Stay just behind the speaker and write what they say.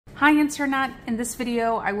Hi Internet! In this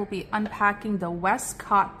video, I will be unpacking the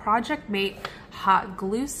Westcott Projectmate hot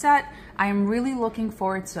glue set. I am really looking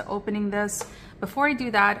forward to opening this. Before I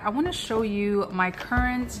do that, I want to show you my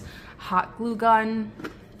current hot glue gun.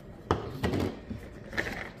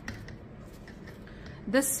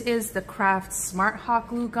 This is the Craft Smart Hot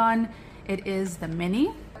Glue Gun. It is the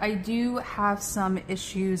mini. I do have some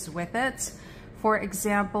issues with it. For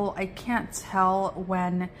example, I can't tell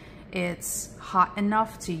when it's hot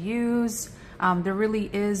enough to use. There really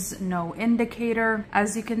is no indicator.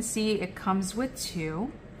 As you can see, it comes with two.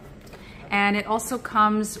 And it also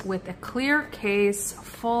comes with a clear case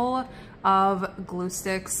full of glue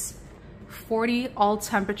sticks, 40 all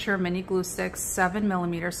temperature mini glue sticks,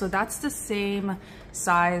 7mm. So that's the same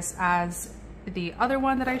size as the other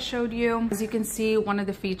one that I showed you. As you can see, one of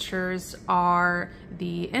the features are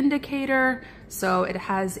the indicator. So it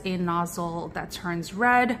has a nozzle that turns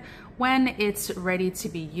red when it's ready to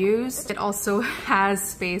be used. It also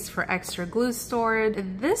has space for extra glue storage.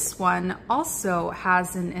 This one also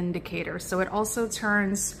has an indicator. So it also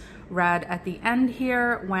turns red at the end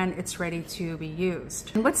here when it's ready to be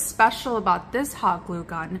used. And what's special about this hot glue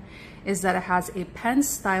gun is that it has a pen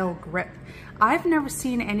style grip. I've never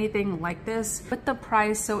seen anything like this with the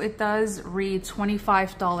price, so it does read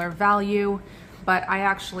 $25 value, but I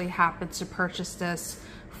actually happened to purchase this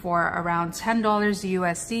for around $10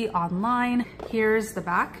 USD online. Here's the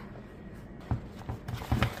back.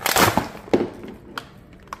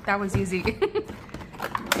 That was easy.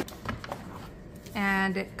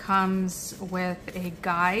 And it comes with a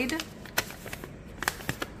guide.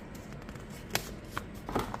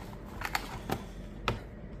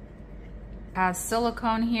 Has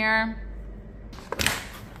silicone here.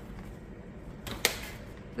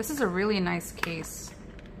 This is a really nice case.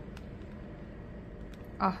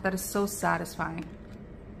 Oh, that is so satisfying.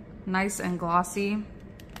 Nice and glossy.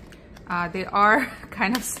 They are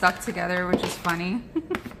kind of stuck together, which is funny.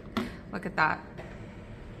 Look at that.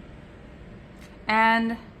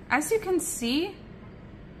 And as you can see,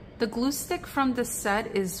 the glue stick from this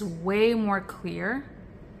set is way more clear.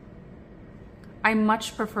 I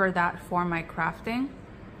much prefer that for my crafting.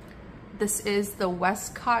 This is the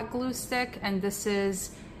Westcott glue stick, and this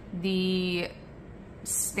is the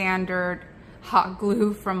standard hot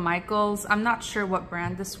glue from Michaels. I'm not sure what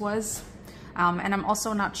brand this was. And I'm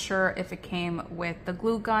also not sure if it came with the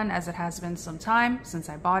glue gun, as it has been some time since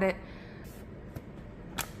I bought it.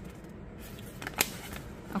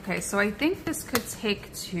 Okay, so I think this could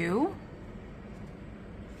take two.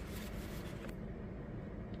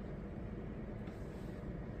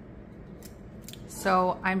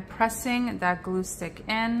 So I'm pressing that glue stick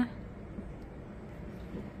in.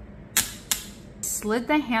 Slid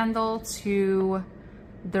the handle to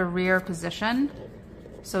the rear position.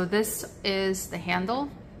 So this is the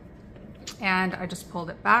handle, and I just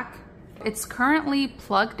pulled it back. It's currently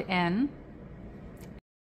plugged in.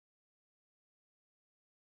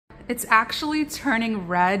 It's actually turning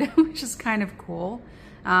red, which is kind of cool.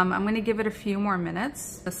 I'm gonna give it a few more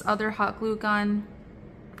minutes. This other hot glue gun.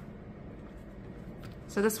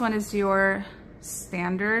 So this one is your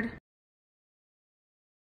standard.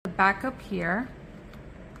 Back up here.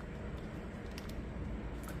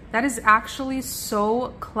 That is actually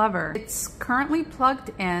so clever. It's currently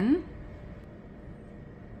plugged in.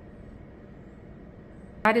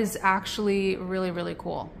 That is actually really, really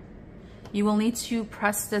cool. You will need to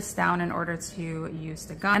press this down in order to use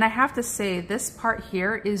the gun. And I have to say, this part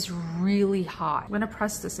here is really hot. I'm gonna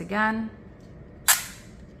press this again.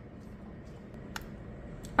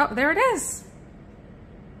 Oh, there it is.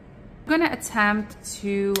 I'm gonna attempt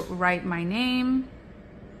to write my name.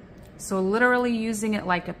 So literally using it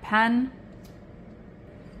like a pen.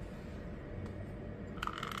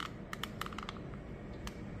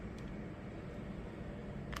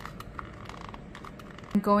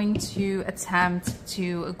 I'm going to attempt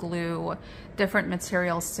to glue different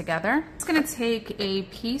materials together. I'm just gonna take a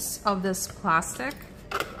piece of this plastic.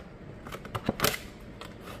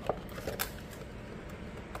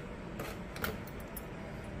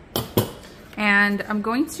 And I'm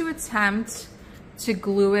going to attempt to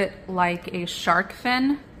glue it like a shark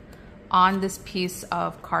fin on this piece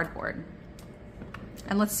of cardboard.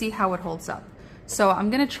 And let's see how it holds up. So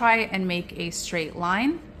I'm gonna try and make a straight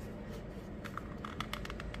line.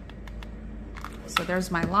 So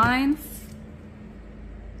there's my line.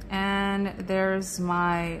 And there's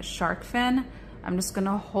my shark fin. I'm just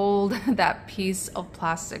gonna hold that piece of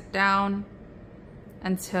plastic down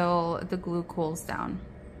until the glue cools down.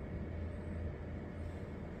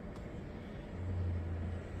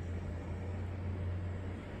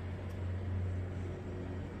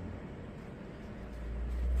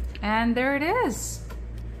 And there it is,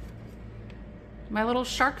 my little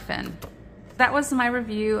shark fin. That was my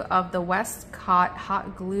review of the Westcott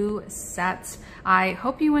hot glue set. I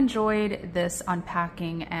hope you enjoyed this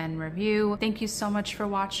unpacking and review. Thank you so much for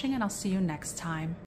watching, and I'll see you next time.